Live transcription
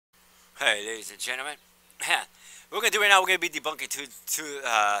Hey, ladies and gentlemen, we're gonna do right now. We're gonna be debunking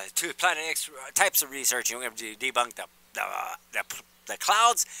two Planetx types of research, and we're gonna debunk the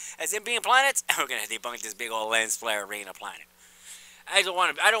clouds as in being planets, and we're gonna debunk this big old lens flare being a planet. I don't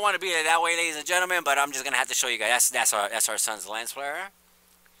want to be that way, ladies and gentlemen, but I'm just gonna have to show you guys. That's our sun's lens flare.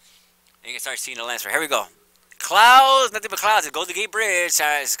 You can start seeing the lens flare. Here we go. Clouds, nothing but clouds. It's Golden Gate Bridge.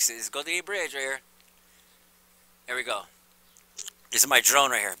 It's Golden Gate Bridge right here. Here we go. This is my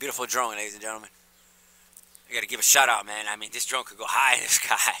drone right here. Beautiful drone, ladies and gentlemen. I gotta give a shout out, man. I mean, this drone could go high in the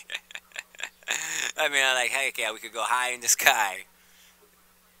sky. I mean, I'm like, hey, okay, we could go high in the sky.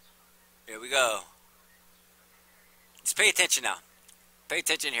 Here we go. Just pay attention now. Pay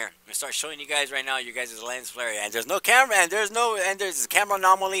attention here. I'm gonna start showing you guys right now. You guys' lens flare, and there's no camera, and there's a camera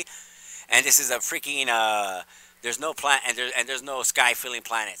anomaly, and this is a freaking there's no there's no sky filling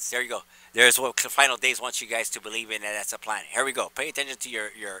planets. There you go. There's what Final Days wants you guys to believe in, that that's a planet. Here we go. Pay attention to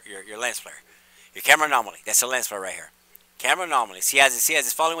your lens flare. Your camera anomaly. That's a lens flare right here. Camera anomaly. See as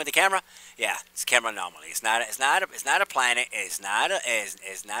it's following with the camera? Yeah, it's camera anomaly. It's not a planet. It's not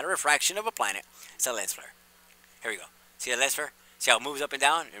a refraction of a planet. It's a lens flare. Here we go. See the lens flare? See how it moves up and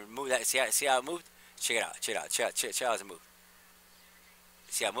down? Move that. See how it moved? Check it out. Check it out. Check how it moved.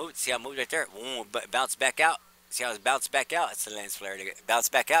 See how it moved? See how it moved right there? Boom, bounce back out. See how it's bounced back out? It's a lens flare. Bounce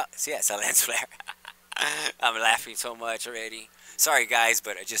back out. See, it's a lens flare. I'm laughing so much already. Sorry, guys,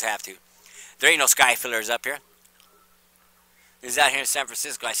 but I just have to. There ain't no sky fillers up here. This is out here in San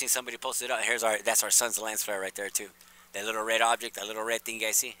Francisco. I seen somebody post it up. That's our sun's lens flare right there too. That little red object, that little red thing you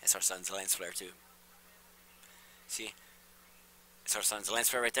guys see, that's our sun's lens flare too. See? It's our sun's lens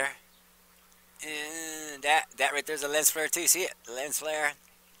flare right there. And that right there's a lens flare too. See it? The lens flare.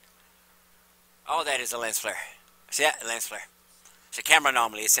 All that is a lens flare. See that? Lens flare. It's a camera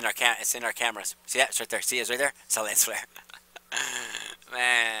anomaly. It's in our cameras. See that? It's right there. See it's right there? It's a lens flare.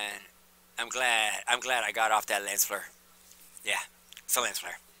 Man, I'm glad I got off that lens flare. Yeah, it's a lens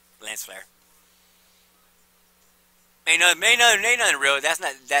flare. Lens flare. Ain't nothing real.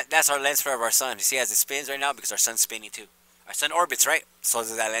 That's our lens flare of our sun. You see as it spins right now because our sun's spinning too. Our sun orbits, right? So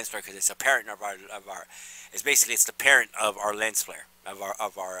does that lens flare because it's a parent of our. It's the parent of our lens flare of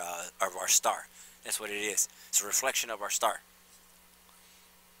our star. That's what it is. It's a reflection of our star.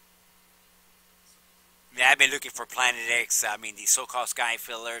 Yeah, I've been looking for Planetx. I mean, these so-called sky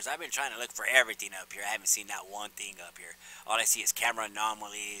fillers. I've been trying to look for everything up here. I haven't seen not one thing up here. All I see is camera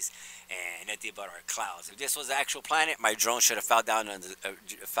anomalies and nothing but our clouds. If this was the actual planet, my drone should have fell down on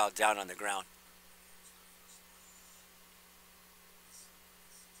the ground.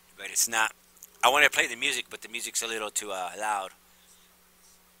 But it's not. I want to play the music, but the music's a little too loud.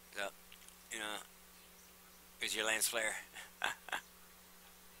 So, you know, here's your lens flare.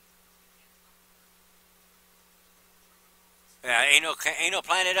 Yeah, ain't no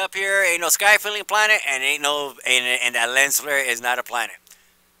planet up here. Ain't no sky filling planet, and and that lens flare is not a planet.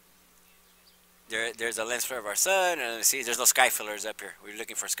 There's a lens flare of our sun, and see, there's no sky fillers up here. We're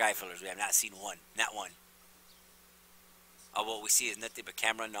looking for sky fillers. We have not seen one, not one. All what we see is nothing but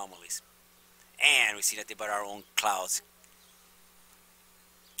camera anomalies, and we see nothing but our own clouds,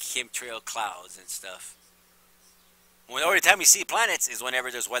 chemtrail clouds and stuff. Well, the only time we see planets is whenever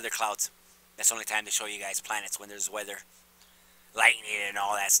there's weather clouds. That's the only time to show you guys planets, when there's weather. Lightning and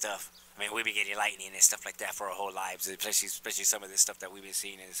all that stuff. I mean, we've been getting lightning and stuff like that for our whole lives, especially some of this stuff that we've been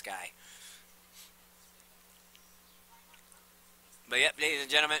seeing in the sky. But yep, ladies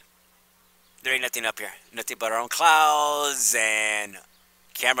and gentlemen, there ain't nothing up here. Nothing but our own clouds and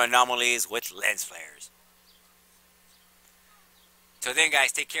camera anomalies with lens flares. So then,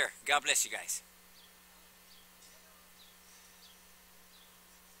 guys, take care. God bless you guys.